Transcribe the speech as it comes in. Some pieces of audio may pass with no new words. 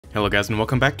Hello guys and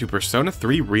welcome back to Persona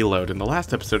 3 Reload. In the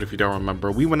last episode, if you don't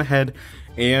remember, we went ahead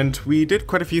and we did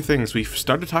quite a few things. We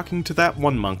started talking to that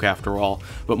one monk after all,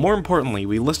 but more importantly,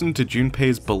 we listened to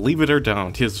Junpei's Believe It or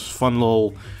Don't, his fun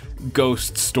little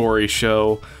ghost story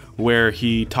show where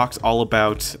he talks all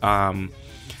about,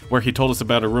 where he told us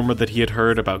about a rumor that he had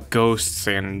heard about ghosts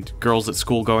and girls at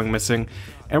school going missing,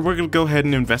 and we're going to go ahead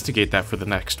and investigate that for the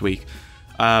next week.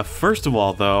 First of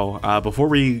all, though, before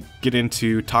we get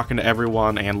into talking to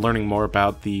everyone and learning more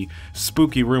about the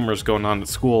spooky rumors going on at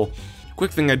school,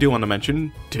 quick thing I do want to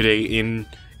mention, today in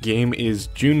game is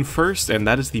June 1st, and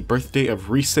that is the birthday of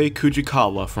Rise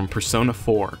Kujikawa from Persona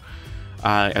 4.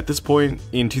 At this point,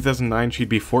 in 2009, she'd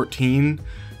be 14,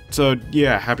 so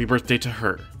yeah, happy birthday to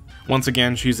her. Once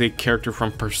again, she's a character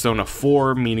from Persona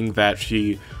 4, meaning that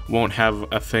she won't have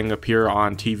a thing appear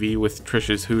on TV with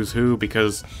Trish's Who's Who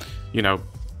because, you know,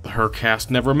 her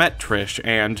cast never met Trish,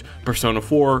 and Persona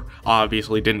 4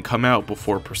 obviously didn't come out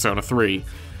before Persona 3.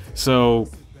 So,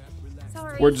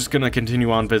 we're just gonna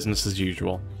continue on business as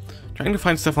usual. Trying to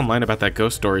find stuff online about that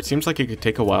ghost story. It seems like it could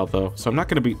take a while though, so I'm not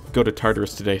gonna go to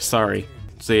Tartarus today, sorry.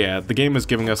 So yeah, the game is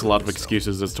giving us a lot of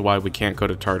excuses as to why we can't go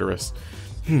to Tartarus.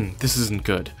 This isn't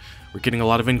good. We're getting a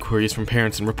lot of inquiries from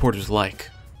parents and reporters alike.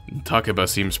 Takeba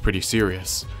seems pretty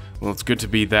serious. Well, it's good to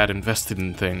be that invested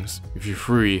in things. If you're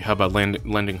free, how about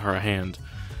lending her a hand?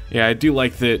 Yeah, I do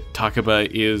like that Takeba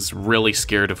is really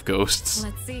scared of ghosts.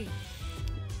 Let's see.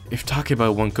 If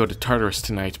Takeba won't go to Tartarus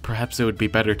tonight, perhaps it would be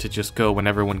better to just go when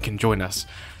everyone can join us.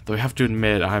 Though I have to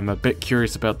admit, I'm a bit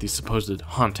curious about these supposed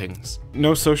hauntings.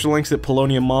 No social links at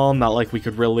Paulownia Mall, not like we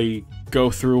could really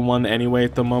go through one anyway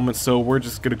at the moment, so we're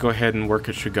just gonna go ahead and work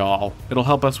at Chagall. It'll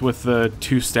help us with the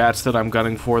two stats that I'm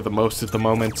gunning for the most at the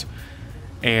moment.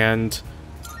 And,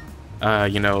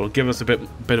 you know, it'll give us a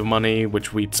bit of money,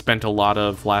 which we'd spent a lot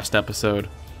of last episode.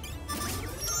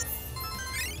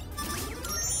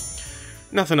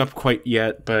 Nothing up quite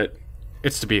yet, but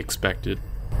it's to be expected.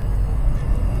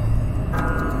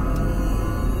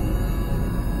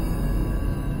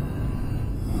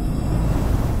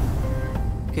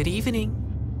 Good evening.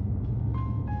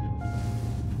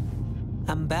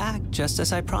 I'm back, just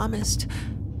as I promised.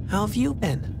 How have you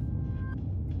been?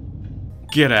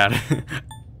 Get out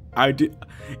of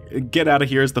Get out of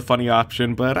here is the funny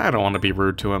option, but I don't want to be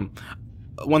rude to him.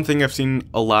 One thing I've seen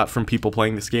a lot from people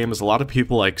playing this game is a lot of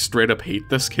people like straight up hate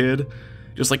this kid.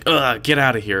 Just like, ugh, get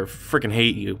out of here, freaking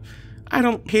hate you. I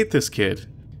don't hate this kid.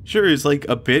 Sure, he's like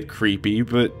a bit creepy,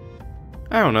 but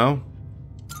I don't know.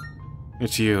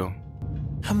 It's you.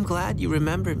 I'm glad you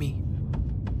remember me.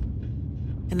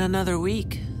 In another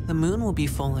week, the moon will be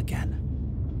full again.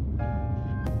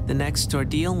 The next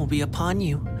ordeal will be upon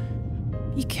you.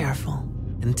 Be careful.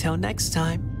 Until next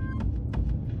time.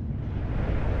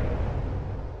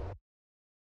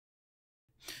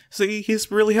 See, he's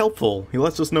really helpful. He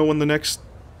lets us know when the next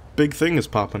big thing is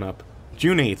popping up.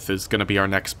 June 8th is gonna be our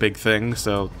next big thing,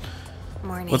 so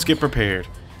Morning. let's get prepared.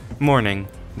 Morning.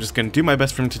 I'm just gonna do my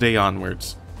best from today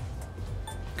onwards.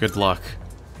 Good luck.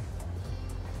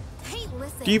 Hey,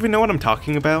 listen. Do you even know what I'm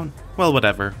talking about? Well,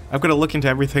 whatever. I've got to look into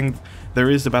everything there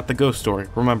is about the ghost story.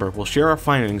 Remember, we'll share our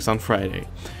findings on Friday.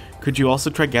 Could you also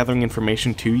try gathering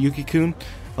information too, Yuki-kun?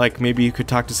 Like, maybe you could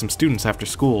talk to some students after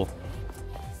school.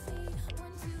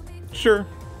 Sure.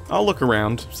 I'll look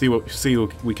around, see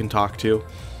who we can talk to.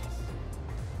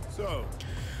 So,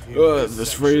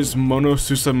 This phrase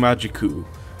Monosusa Magiku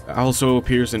also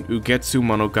appears in Ugetsu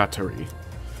Monogatari.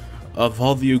 Of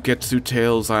all the Ugetsu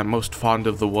tales, I'm most fond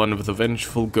of the one of the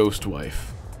vengeful ghost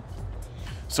wife.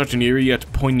 Such an eerie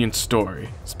yet poignant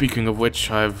story. Speaking of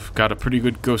which, I've got a pretty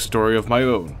good ghost story of my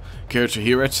own. Care to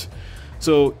hear it?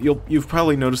 So, you've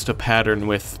probably noticed a pattern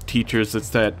with teachers. It's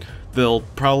that they'll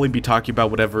probably be talking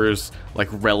about whatever is, like,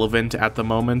 relevant at the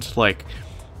moment. Like,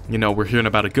 you know, we're hearing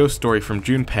about a ghost story from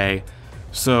Junpei,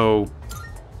 so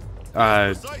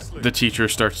the teacher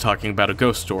starts talking about a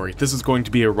ghost story. This is going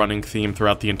to be a running theme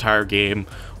throughout the entire game,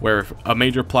 where if a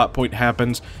major plot point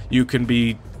happens, you can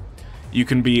be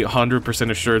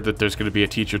 100% assured that there's going to be a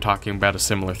teacher talking about a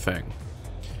similar thing.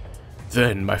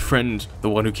 Then, my friend, the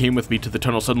one who came with me to the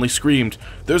tunnel, suddenly screamed,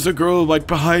 "There's a girl right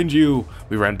behind you!"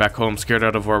 We ran back home, scared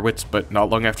out of our wits, but not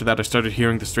long after that I started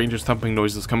hearing the strangest thumping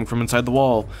noises coming from inside the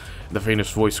wall, and the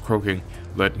faintest voice croaking,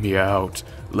 "Let me out!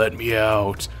 Let me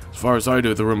out!" As far as I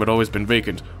knew, the room had always been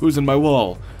vacant. Who's in my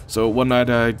wall? So one night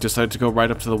I decided to go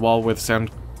right up to the wall where the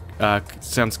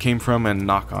sounds came from and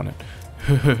knock on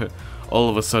it. All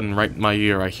of a sudden, right in my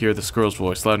ear, I hear this girl's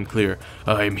voice, loud and clear.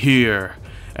 "I'm here!"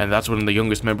 And that's when the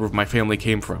youngest member of my family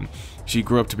came from. She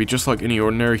grew up to be just like any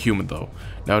ordinary human, though.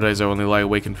 Nowadays, I only lie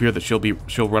awake in fear that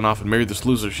she'll run off and marry this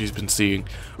loser she's been seeing.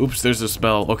 Oops, there's a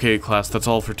spell. Okay, class, that's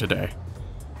all for today.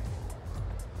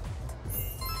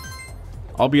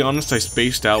 I'll be honest, I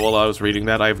spaced out while I was reading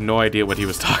that. I have no idea what he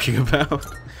was talking about.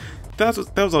 That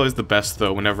was always the best,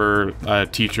 though, whenever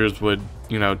teachers would,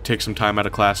 you know, take some time out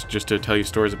of class just to tell you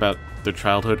stories about their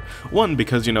childhood. One,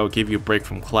 because, you know, it gave you a break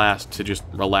from class to just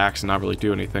relax and not really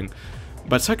do anything.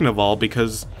 But second of all,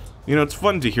 because, you know, it's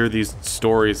fun to hear these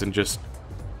stories and just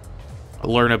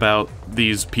learn about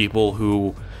these people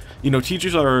who, you know,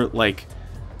 teachers are, like,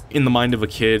 in the mind of a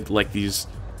kid, like these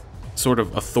sort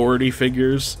of authority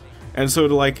figures. And so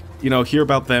to, like, you know, hear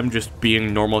about them just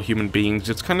being normal human beings,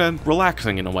 it's kind of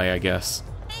relaxing in a way, I guess.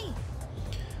 Hey.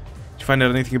 Did you find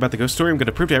out anything about the ghost story? I'm going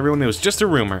to prove to everyone it was just a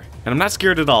rumor. And I'm not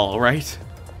scared at all, right?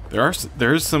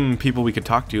 There's some people we could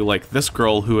talk to, like this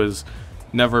girl who has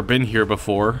never been here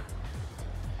before.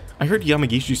 I heard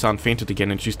Yamagishi-san fainted again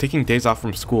and she's taking days off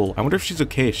from school. I wonder if she's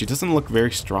okay. She doesn't look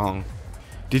very strong.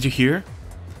 Did you hear?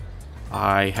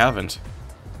 I haven't.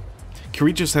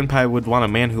 Kirijo-senpai would want a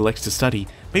man who likes to study.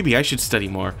 Maybe I should study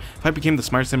more. If I became the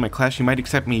smartest in my class, she might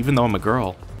accept me even though I'm a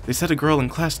girl. They said a girl in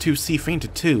class 2C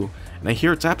fainted too, and I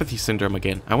hear it's apathy syndrome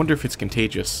again. I wonder if it's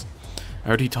contagious. I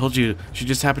already told you, she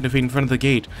just happened to faint in front of the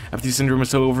gate. Apathy syndrome is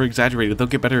so over-exaggerated, they'll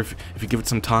get better if you give it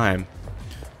some time.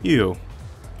 You.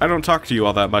 I don't talk to you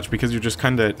all that much because you're just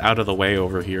kinda out of the way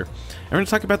over here. Everyone's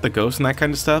talking about the ghosts and that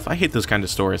kind of stuff. I hate those kind of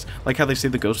stories. Like how they say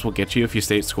the ghosts will get you if you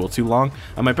stay at school too long.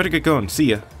 I better get going. See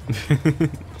ya.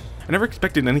 I never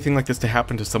expected anything like this to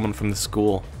happen to someone from the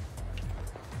school.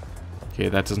 Okay,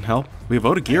 that doesn't help. We have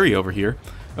Odagiri over here.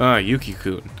 Ah,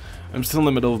 Yuki-kun. I'm still in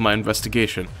the middle of my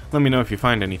investigation. Let me know if you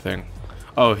find anything.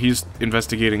 Oh, he's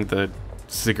investigating the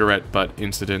cigarette butt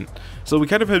incident. So we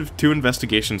kind of have two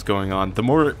investigations going on. The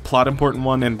more plot important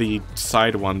one and the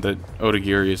side one that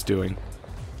Odagiri is doing.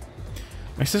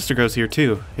 My sister goes here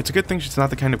too. It's a good thing she's not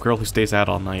the kind of girl who stays out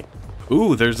all night.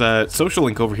 Ooh, there's a social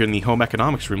link over here in the home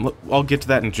economics room. Look, I'll get to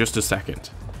that in just a second.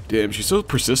 Damn, she's so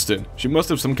persistent. She must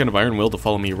have some kind of iron will to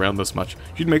follow me around this much.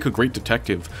 She'd make a great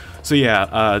detective. So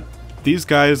yeah, these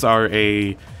guys are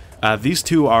these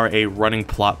two are a running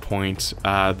plot point,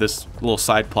 this little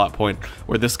side plot point,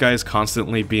 where this guy is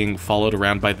constantly being followed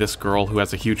around by this girl who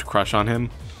has a huge crush on him.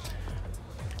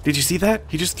 Did you see that?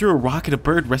 He just threw a rock at a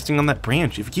bird resting on that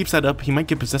branch. If he keeps that up, he might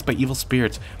get possessed by evil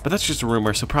spirits, but that's just a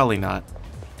rumor, so probably not.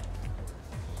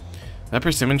 That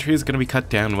persimmon tree is going to be cut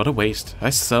down. What a waste.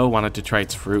 I so wanted to try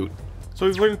its fruit. So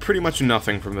we've learned pretty much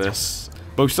nothing from this,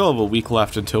 but we still have a week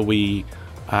left until we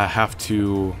have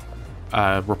to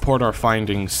report our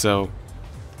findings, so...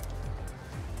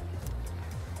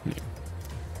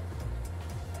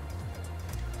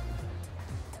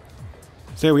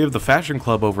 So yeah, we have the fashion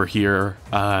club over here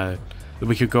that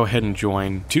we could go ahead and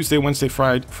join. Tuesday, Wednesday,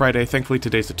 Friday. Thankfully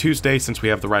today's a Tuesday. Since we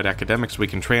have the right academics, we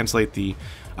can translate the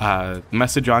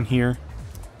message on here.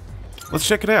 Let's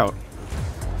check it out.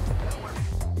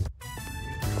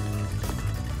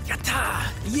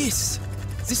 Yatta! Yes!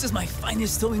 This is my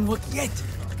finest sewing work yet!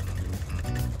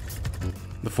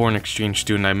 The foreign exchange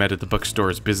student I met at the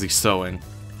bookstore is busy sewing.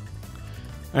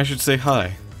 I should say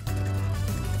hi.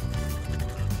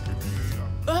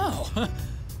 Oh!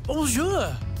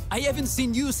 Bonjour! I haven't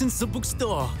seen you since the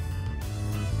bookstore.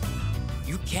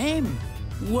 You came!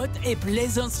 What a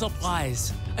pleasant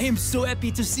surprise! I am so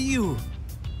happy to see you!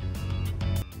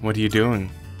 What are you doing?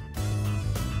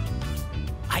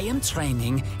 I am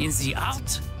training in the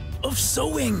art of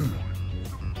sewing!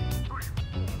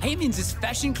 I am in this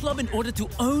fashion club in order to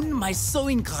own my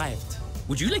sewing craft.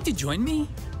 Would you like to join me?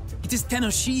 It is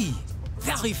Tenoshi.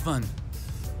 Very fun.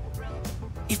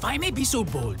 If I may be so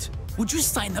bold, would you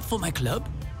sign up for my club?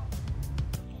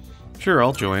 Sure,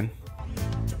 I'll join.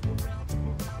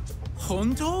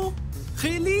 Hondo?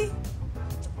 Really?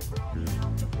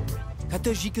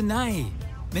 Kataji Kunai,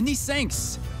 many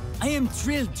thanks. I am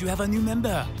thrilled to have a new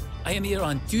member. I am here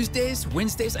on Tuesdays,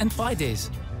 Wednesdays, and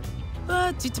Fridays.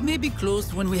 But it may be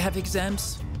closed when we have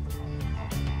exams.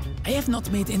 I have not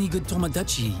made any good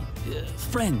Tomodachi,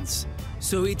 friends,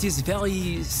 so it is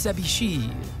very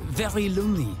sabishi, very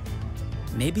lonely.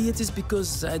 Maybe it is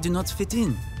because I do not fit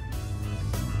in.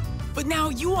 But now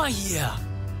you are here!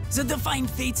 The divine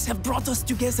fates have brought us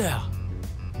together!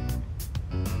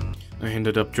 I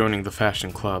ended up joining the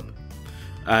fashion club.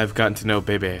 I've gotten to know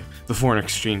Bebe, the foreign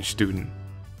exchange student.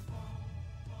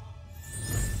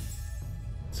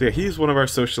 So yeah, he's one of our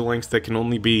social links that can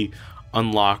only be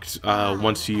unlocked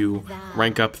once you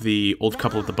rank up the old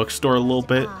couple at the bookstore a little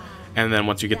bit, and then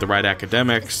once you get the right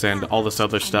academics and all this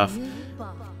other stuff,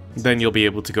 then you'll be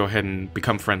able to go ahead and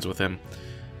become friends with him.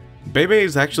 Bebe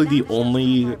is actually the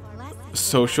only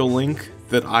social link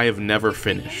that I have never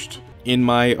finished. In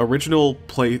my first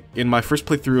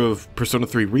playthrough of Persona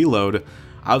 3 Reload,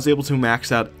 I was able to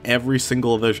max out every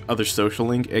single other social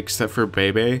link except for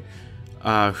Bebe,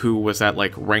 who was at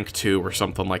like rank 2 or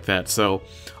something like that. So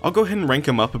I'll go ahead and rank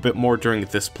him up a bit more during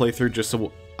this playthrough just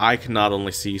so I can not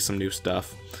only see some new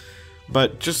stuff,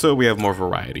 but just so we have more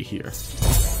variety here.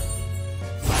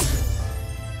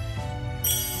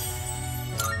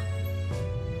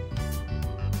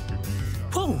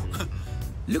 Whoa!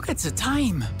 Look at the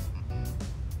time!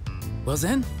 Well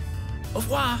then, au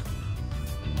revoir!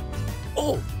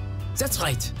 Oh, that's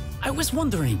right. I was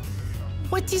wondering,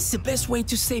 what is the best way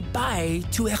to say bye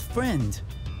to a friend?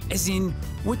 As in,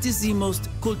 what is the most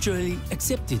culturally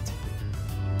accepted?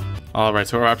 Alright,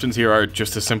 so our options here are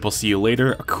just a simple see you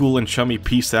later, a cool and chummy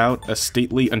peace out, a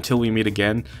stately until we meet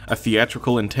again, a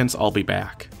theatrical intense I'll be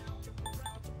back.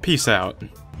 Peace out.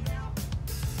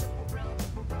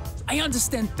 I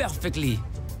understand perfectly.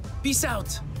 Peace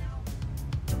out.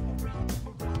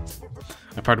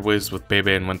 I parted ways with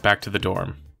Bebe and went back to the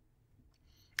dorm.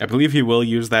 I believe he will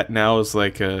use that now as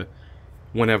like a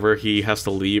whenever he has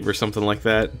to leave or something like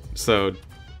that. So,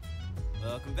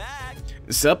 Welcome back.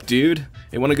 sup, dude?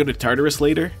 Hey, wanna go to Tartarus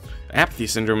later? Apathy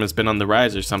syndrome has been on the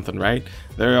rise or something, right?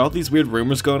 There are all these weird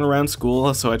rumors going around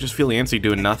school, so I just feel antsy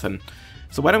doing nothing.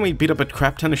 So why don't we beat up a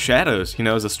crap ton of shadows, you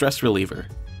know, as a stress reliever?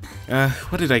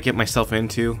 What did I get myself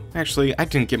into? Actually, I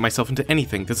didn't get myself into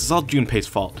anything. This is all Junpei's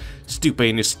fault. Stupid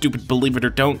and his stupid believe it or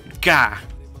don't. Gah!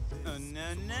 Oh,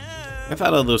 no, no. I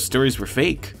thought all those stories were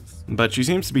fake, but she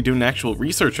seems to be doing actual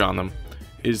research on them.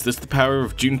 Is this the power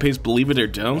of Junpei's believe it or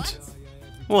don't?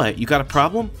 What, you got a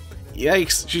problem?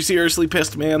 Yikes, she's seriously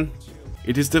pissed, man.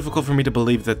 It is difficult for me to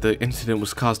believe that the incident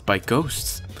was caused by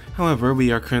ghosts. However,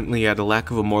 we are currently at a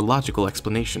lack of a more logical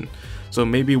explanation, so it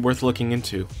may be worth looking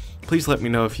into. Please let me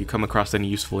know if you come across any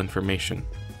useful information.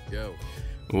 Yo.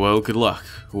 Well, good luck.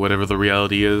 Whatever the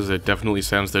reality is, it definitely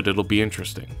sounds that it'll be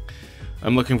interesting.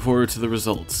 I'm looking forward to the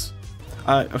results.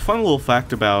 A fun little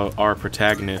fact about our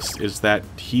protagonist is that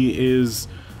he is,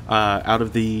 out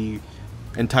of the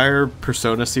entire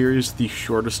Persona series, the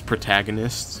shortest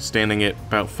protagonist, standing at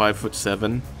about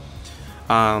 5'7".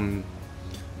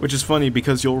 Which is funny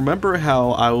because you'll remember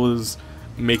how I was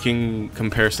making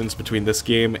comparisons between this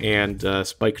game and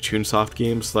Spike Chunsoft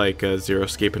games like Zero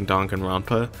Escape and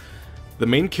Danganronpa. The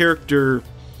main character,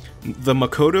 the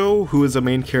Makoto, who is a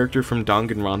main character from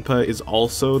Danganronpa, is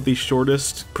also the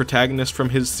shortest protagonist from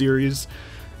his series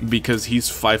because he's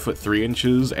 5'3"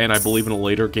 inches, and I believe in a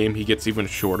later game he gets even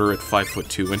shorter at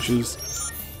 5'2" inches.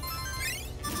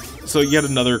 So yet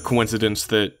another coincidence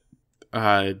that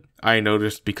I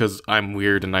noticed because I'm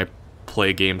weird and I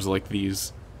play games like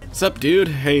these. Sup, dude?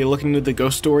 Hey, looking into the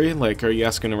ghost story? Like, are you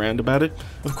asking around about it?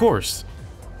 Of course.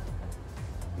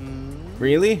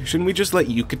 Really? Shouldn't we just let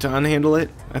Yucatan handle it?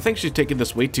 I think she's taking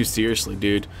this way too seriously,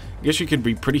 dude. I guess she could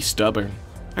be pretty stubborn.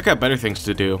 I got better things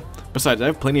to do. Besides, I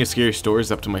have plenty of scary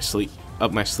stories up my sleeve.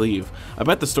 I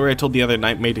bet the story I told the other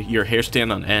night made your hair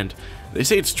stand on end. They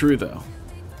say it's true, though.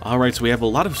 Alright, so we have a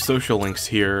lot of social links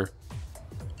here.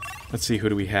 Let's see, who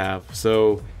do we have?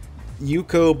 So,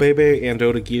 Yuko, Bebe, and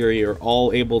Odagiri are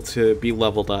all able to be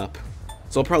leveled up.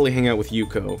 So I'll probably hang out with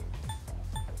Yuko.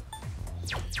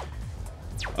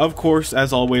 Of course,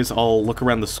 as always, I'll look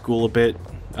around the school a bit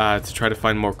to try to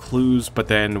find more clues, but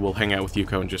then we'll hang out with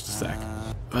Yuko in just a sec.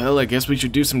 Well, I guess we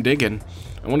should do some digging.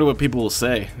 I wonder what people will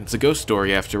say. It's a ghost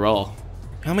story after all.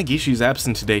 Yamagishi's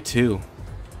absent today too.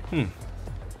 You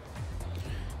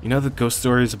know, the ghost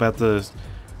stories about the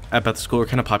school are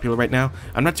kind of popular right now.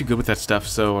 I'm not too good with that stuff,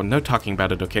 so no talking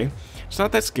about it, okay? It's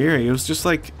not that scary. It was just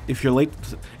like, if you're late,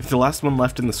 if the last one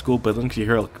left in the school building,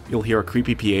 you'll hear a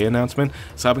creepy PA announcement.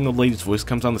 Sobbing old lady's voice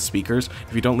comes on the speakers.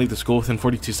 If you don't leave the school within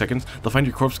 42 seconds, they'll find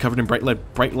your corpse covered in bright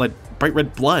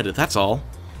red blood. That's all.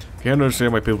 I can't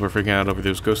understand why people are freaking out over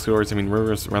those ghost stories. I mean,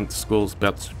 rumors around the schools,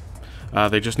 but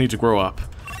they just need to grow up.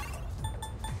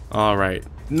 Alright.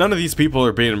 None of these people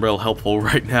are being real helpful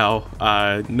right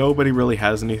now. Nobody really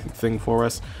has anything for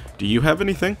us. Do you have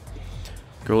anything?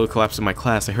 Girl who collapsed in my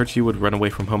class. I heard she would run away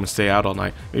from home and stay out all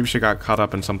night. Maybe she got caught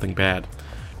up in something bad.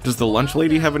 Does the lunch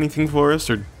lady have anything for us,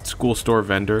 or school store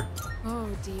vendor? Oh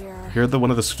dear. I heard that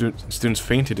one of the students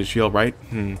fainted. Is she alright?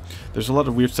 There's a lot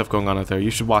of weird stuff going on out there.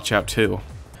 You should watch out too.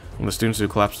 One of the students who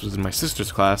collapsed was in my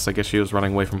sister's class. I guess she was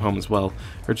running away from home as well.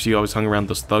 Heard she always hung around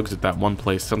those thugs at that one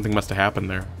place. Something must have happened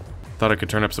there. Thought I could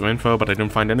turn up some info, but I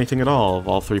didn't find anything at all.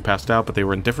 All three passed out, but they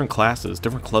were in different classes,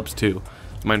 different clubs too.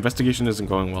 My investigation isn't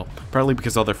going well, partly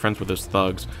because all their friends were those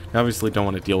thugs. I obviously don't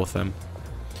want to deal with them.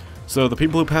 So the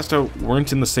people who passed out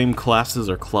weren't in the same classes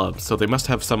or clubs, so they must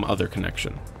have some other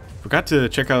connection. Forgot to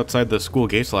check outside the school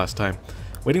gates last time.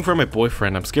 Waiting for my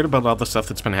boyfriend. I'm scared about all the stuff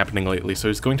that's been happening lately, so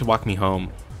he's going to walk me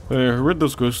home. I read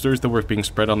those ghost stories that were being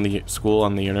spread on the school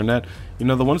on the internet. You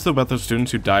know, the ones about those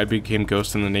students who died, became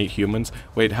ghosts, and then ate humans?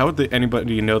 Wait, how would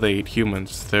anybody know they ate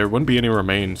humans? There wouldn't be any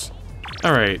remains.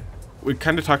 Alright, we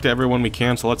kind of talked to everyone we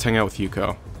can, so let's hang out with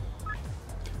Yuko.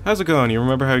 How's it going? You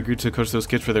remember how I agreed to coach those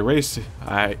kids for their race?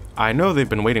 I know they've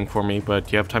been waiting for me, but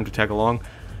do you have time to tag along?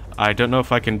 I don't know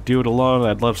if I can do it alone.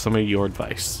 I'd love some of your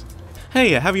advice.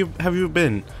 Hey, have you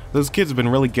been? Those kids have been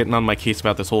really getting on my case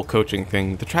about this whole coaching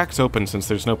thing. The track's open since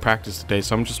there's no practice today,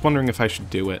 so I'm just wondering if I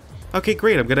should do it. Okay,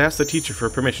 great. I'm gonna ask the teacher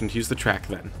for permission to use the track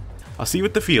then. I'll see you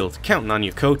at the field. Counting on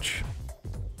you, coach.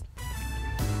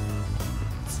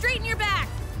 Straighten your back,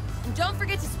 and don't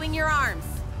forget to swing your arms.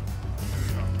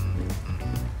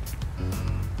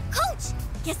 Coach!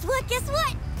 Guess what? Guess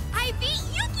what? I beat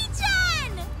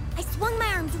Yuki-chan! I swung my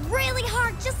arms really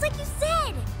hard, just like you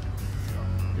said.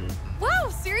 Wow,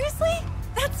 seriously?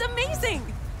 That's amazing!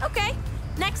 Okay,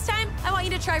 next time, I want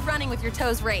you to try running with your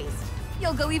toes raised.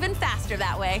 You'll go even faster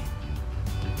that way.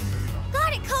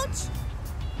 Got it, Coach!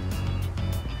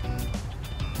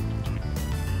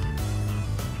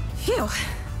 Phew.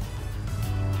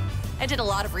 I did a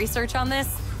lot of research on this,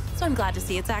 so I'm glad to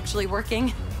see it's actually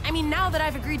working. I mean, now that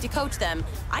I've agreed to coach them,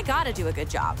 I gotta do a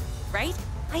good job, right?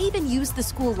 I even used the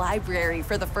school library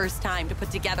for the first time to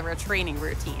put together a training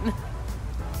routine.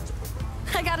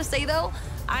 I gotta say though,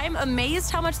 I'm amazed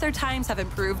how much their times have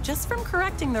improved just from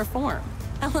correcting their form.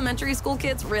 Elementary school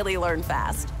kids really learn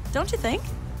fast, don't you think?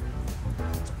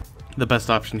 The best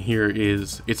option here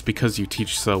is, it's because you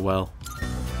teach so well.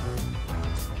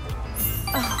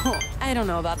 Oh, I don't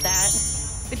know about that.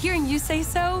 But hearing you say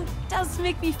so does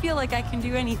make me feel like I can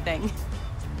do anything.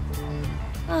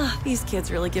 These kids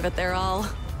really give it their all.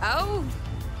 Oh!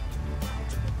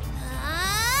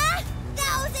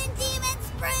 1,000 demon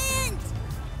sprint!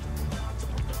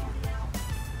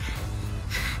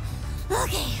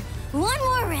 Okay, one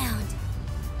more round.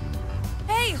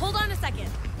 Hey, hold on a second.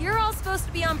 You're all supposed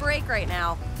to be on break right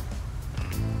now.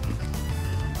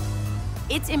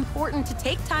 It's important to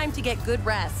take time to get good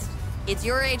rest. Kids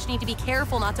your age need to be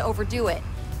careful not to overdo it.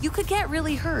 You could get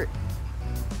really hurt.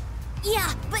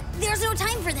 Yeah, but there's no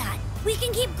time for that. We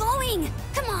can keep going.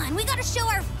 Come on, we gotta show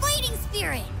our fighting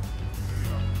spirit.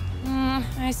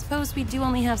 I suppose we do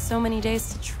only have so many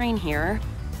days to train here.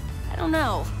 I don't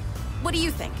know. What do you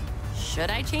think?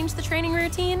 Should I change the training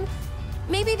routine?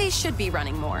 Maybe they should be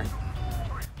running more.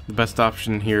 The best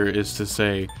option here is to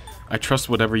say, I trust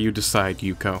whatever you decide,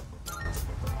 Yuko.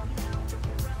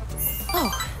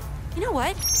 Oh, you know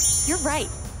what? You're right.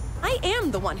 I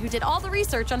am the one who did all the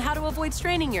research on how to avoid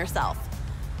straining yourself.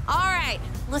 All right,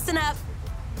 listen up.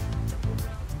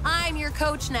 I'm your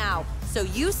coach now, so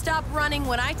you stop running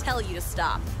when I tell you to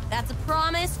stop. That's a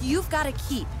promise you've got to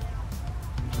keep.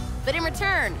 But in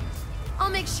return, I'll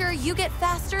make sure you get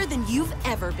faster than you've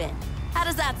ever been. How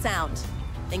does that sound?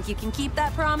 Think you can keep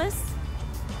that promise?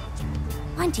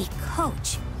 Auntie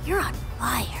Coach, you're on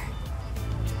fire.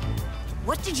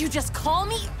 What did you just call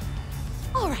me?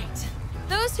 All right,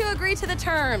 those who agree to the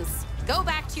terms, go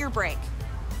back to your break.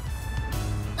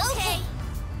 Okay.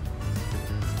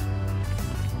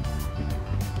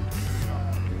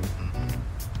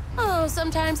 Oh,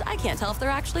 sometimes I can't tell if they're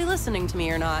actually listening to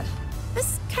me or not.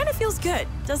 This kind of feels good,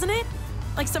 doesn't it?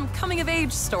 Like some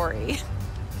coming-of-age story.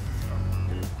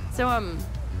 So,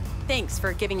 thanks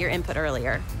for giving your input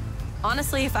earlier.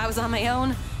 Honestly, if I was on my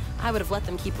own, I would have let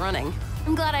them keep running.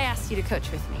 I'm glad I asked you to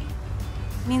coach with me.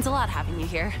 It means a lot having you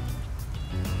here.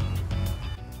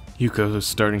 Yuko is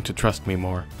starting to trust me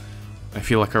more. I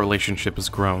feel like our relationship has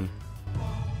grown.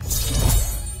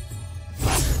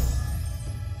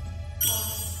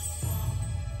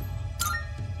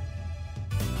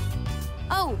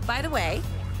 Oh, by the way,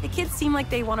 the kids seem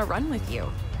like they want to run with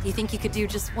you. Do you think you could do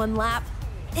just one lap?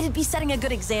 It'd be setting a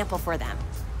good example for them.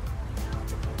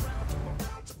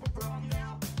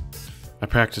 I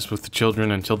practiced with the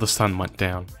children until the sun went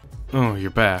down. Oh,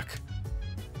 you're back.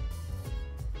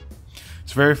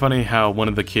 It's very funny how one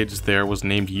of the kids there was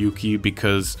named Yuki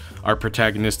because our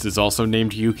protagonist is also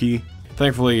named Yuki.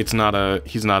 Thankfully, he's not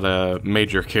a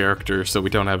major character, so we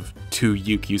don't have two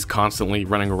Yukis constantly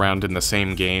running around in the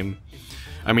same game.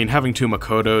 I mean, having two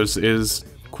Makotos is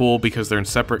cool because they're in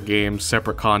separate games,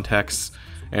 separate contexts,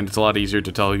 and it's a lot easier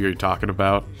to tell who you're talking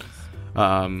about.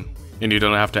 And you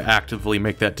don't have to actively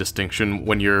make that distinction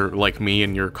when you're like me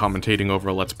and you're commentating over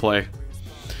a Let's Play.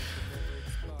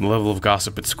 The level of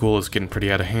gossip at school is getting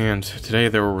pretty out of hand. Today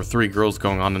there were 3 girls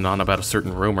going on and on about a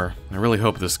certain rumor. I really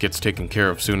hope this gets taken care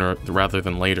of sooner rather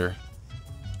than later.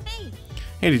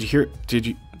 Hey, did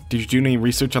you do any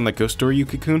research on that ghost story,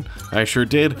 Yuki-kun? I sure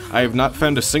did. I have not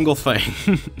found a single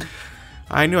thing.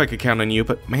 I knew I could count on you,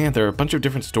 but man, there are a bunch of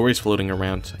different stories floating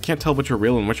around. I can't tell which are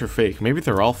real and which are fake. Maybe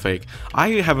they're all fake. I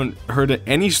haven't heard of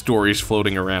any stories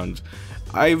floating around.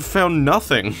 I've found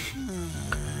nothing.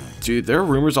 Dude, there are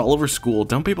rumors all over school.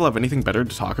 Don't people have anything better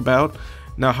to talk about?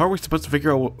 Now, how are we supposed to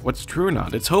figure out what's true or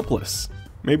not? It's hopeless.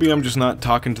 Maybe I'm just not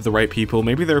talking to the right people.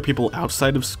 Maybe there are people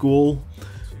outside of school.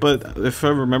 But if I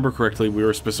remember correctly, we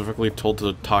were specifically told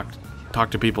to talk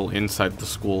to people inside the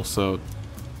school, so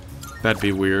that'd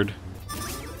be weird.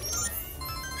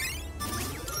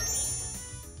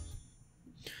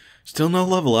 Still no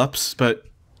level ups, but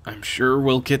I'm sure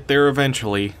we'll get there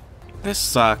eventually. This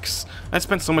sucks. I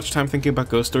spent so much time thinking about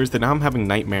ghost stories that now I'm having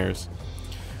nightmares.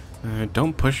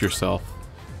 Don't push yourself.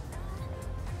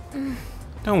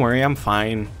 Don't worry, I'm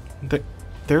fine.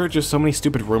 There are just so many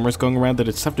stupid rumors going around that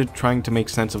it's tough to trying to make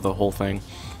sense of the whole thing.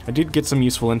 I did get some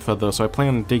useful info though, so I plan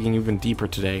on digging even deeper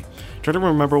today. Try to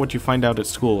remember what you find out at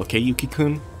school, okay,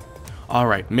 Yuki-kun?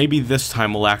 Alright, maybe this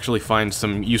time we'll actually find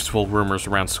some useful rumors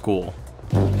around school.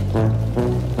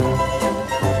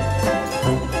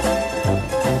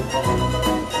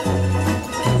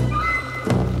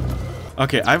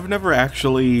 Okay, I've never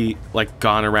actually, like,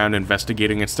 gone around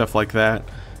investigating and stuff like that.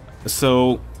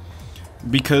 So,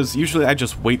 because usually I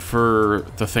just wait for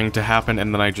the thing to happen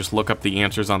and then I just look up the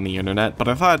answers on the internet. But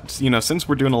I thought, you know, since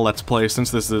we're doing a Let's Play,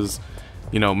 since this is,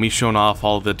 you know, me showing off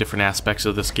all the different aspects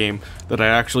of this game, that I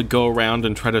actually go around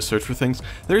and try to search for things.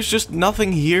 There's just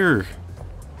nothing here.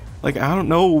 Like, I don't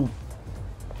know,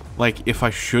 like, if I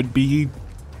should be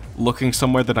looking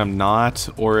somewhere that I'm not,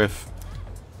 or if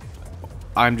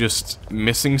I'm just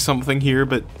missing something here,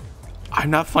 but I'm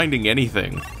not finding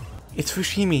anything. It's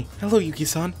Fushimi. Hello,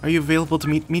 Yuki-san. Are you available to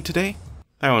meet me today?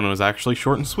 That one was actually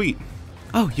short and sweet.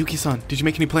 Oh, Yuki-san, did you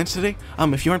make any plans today?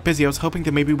 If you aren't busy, I was hoping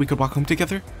that maybe we could walk home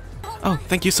together. Oh,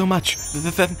 thank you so much.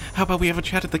 Then, how about we have a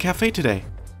chat at the cafe today?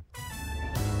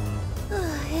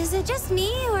 Is it just me,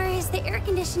 or is the air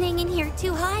conditioning in here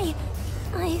too high?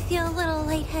 I feel a little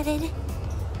lightheaded.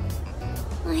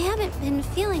 I haven't been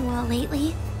feeling well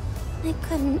lately. I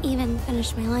couldn't even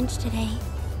finish my lunch today.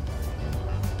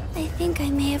 I think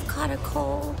I may have caught a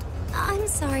cold. I'm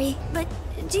sorry, but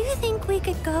do you think we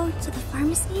could go to the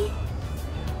pharmacy?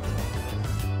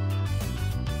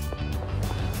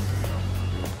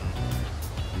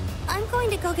 I'm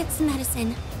going to go get some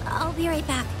medicine. I'll be right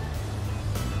back.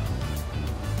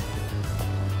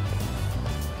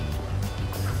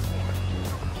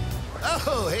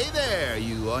 Oh, hey there!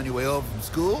 You on your way home from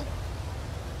school?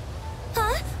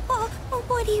 Huh?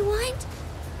 What do you want?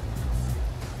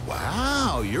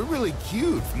 Wow, you're really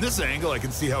cute. From this angle, I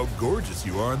can see how gorgeous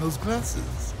you are in those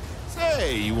glasses.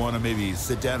 Say, you want to maybe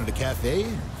sit down at a cafe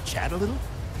and chat a little?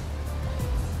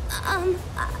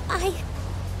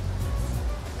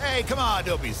 Hey, come on,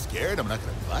 don't be scared. I'm not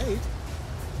gonna bite.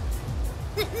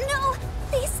 No,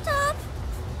 please stop.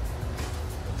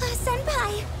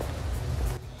 Senpai.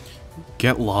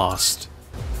 Get lost.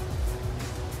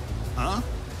 Huh?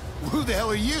 Who the hell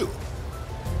are you?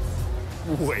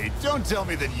 Wait, don't tell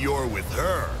me that you're with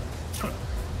her.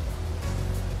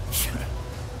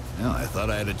 Well, I thought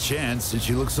I had a chance since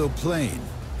you look so plain.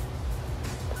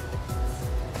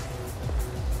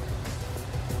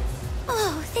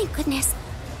 Oh, thank goodness.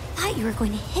 I thought you were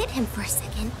going to hit him for a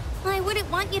second. I wouldn't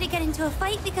want you to get into a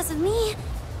fight because of me.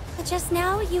 But just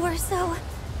now, you are so...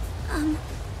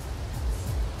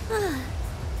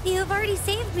 You've already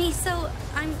saved me, so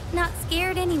I'm not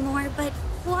scared anymore, but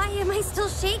why am I still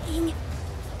shaking?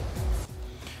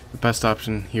 The best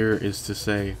option here is to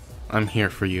say, I'm here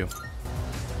for you.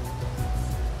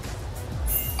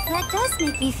 That does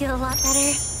make me feel a lot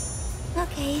better.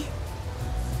 Okay.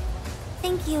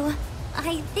 Thank you.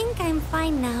 I think I'm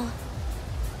fine now.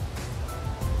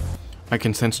 I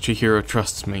can sense Chihiro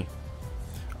trusts me.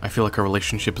 I feel like our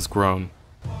relationship has grown.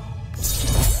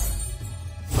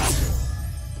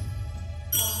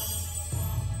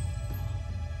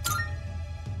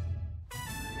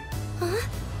 Huh?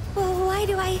 Well, why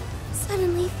do I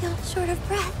suddenly feel short of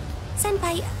breath?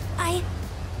 Senpai, I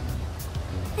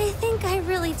think I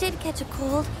really did catch a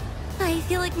cold. I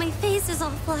feel like my face is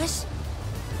all flushed.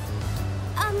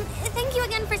 Thank you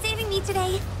again for saving me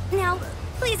today. Now,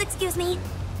 please excuse me.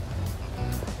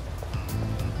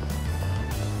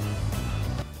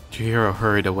 Chihiro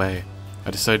hurried away.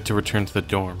 I decided to return to the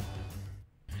dorm.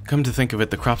 Come to think of it,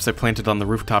 the crops I planted on the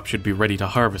rooftop should be ready to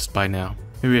harvest by now.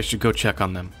 Maybe I should go check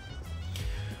on them.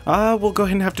 we'll go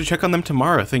ahead and have to check on them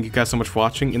tomorrow. Thank you guys so much for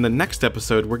watching. In the next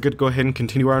episode, we're going to go ahead and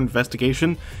continue our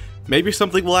investigation. Maybe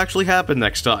something will actually happen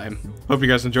next time. Hope you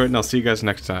guys enjoyed, and I'll see you guys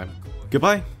next time.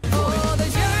 Goodbye.